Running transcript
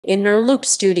Innerloop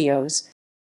Studios.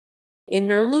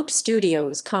 Innerloop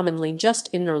Studios, commonly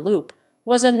just Innerloop,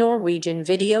 was a Norwegian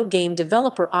video game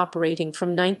developer operating from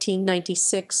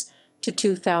 1996 to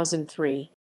 2003.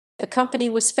 The company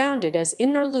was founded as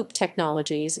Innerloop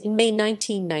Technologies in May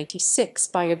 1996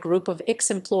 by a group of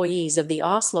ex-employees of the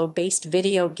Oslo-based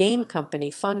video game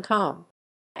company Funcom.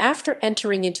 After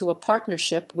entering into a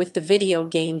partnership with the video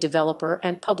game developer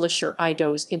and publisher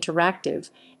Eidos Interactive,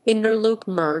 Innerloop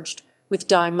merged with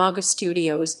DiMaga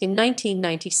Studios in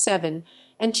 1997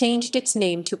 and changed its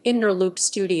name to Innerloop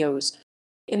Studios.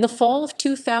 In the fall of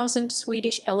 2000,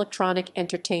 Swedish electronic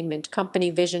entertainment company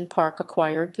Vision Park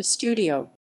acquired the studio.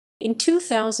 In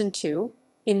 2002,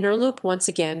 Innerloop once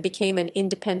again became an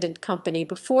independent company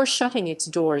before shutting its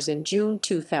doors in June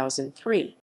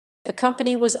 2003. The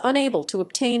company was unable to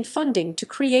obtain funding to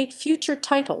create future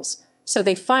titles, so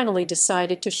they finally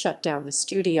decided to shut down the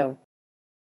studio.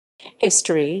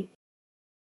 History.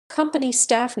 Company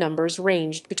staff numbers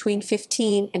ranged between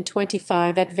 15 and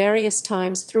 25 at various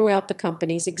times throughout the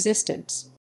company's existence.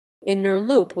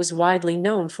 Innerloop was widely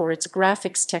known for its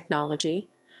graphics technology,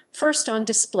 first on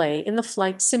display in the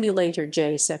flight simulator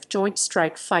JSF Joint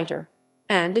Strike Fighter,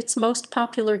 and its most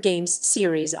popular games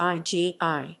series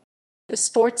IGI. The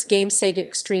sports game Sega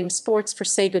Extreme Sports for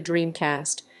Sega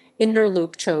Dreamcast,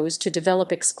 Innerloop chose to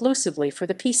develop exclusively for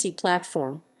the PC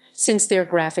platform, since their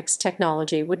graphics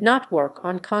technology would not work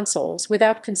on consoles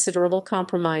without considerable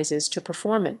compromises to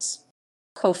performance.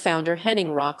 Co-founder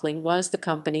Henning Rockling was the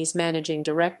company's managing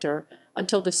director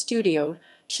until the studio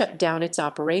shut down its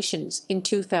operations in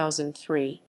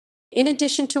 2003. In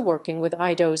addition to working with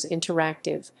Eidos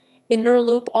Interactive,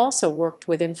 Innerloop also worked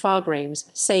with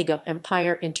Infogrames, Sega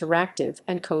Empire Interactive,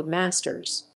 and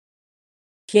Codemasters.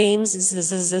 Games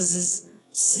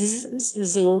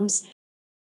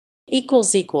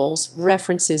equals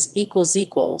references equals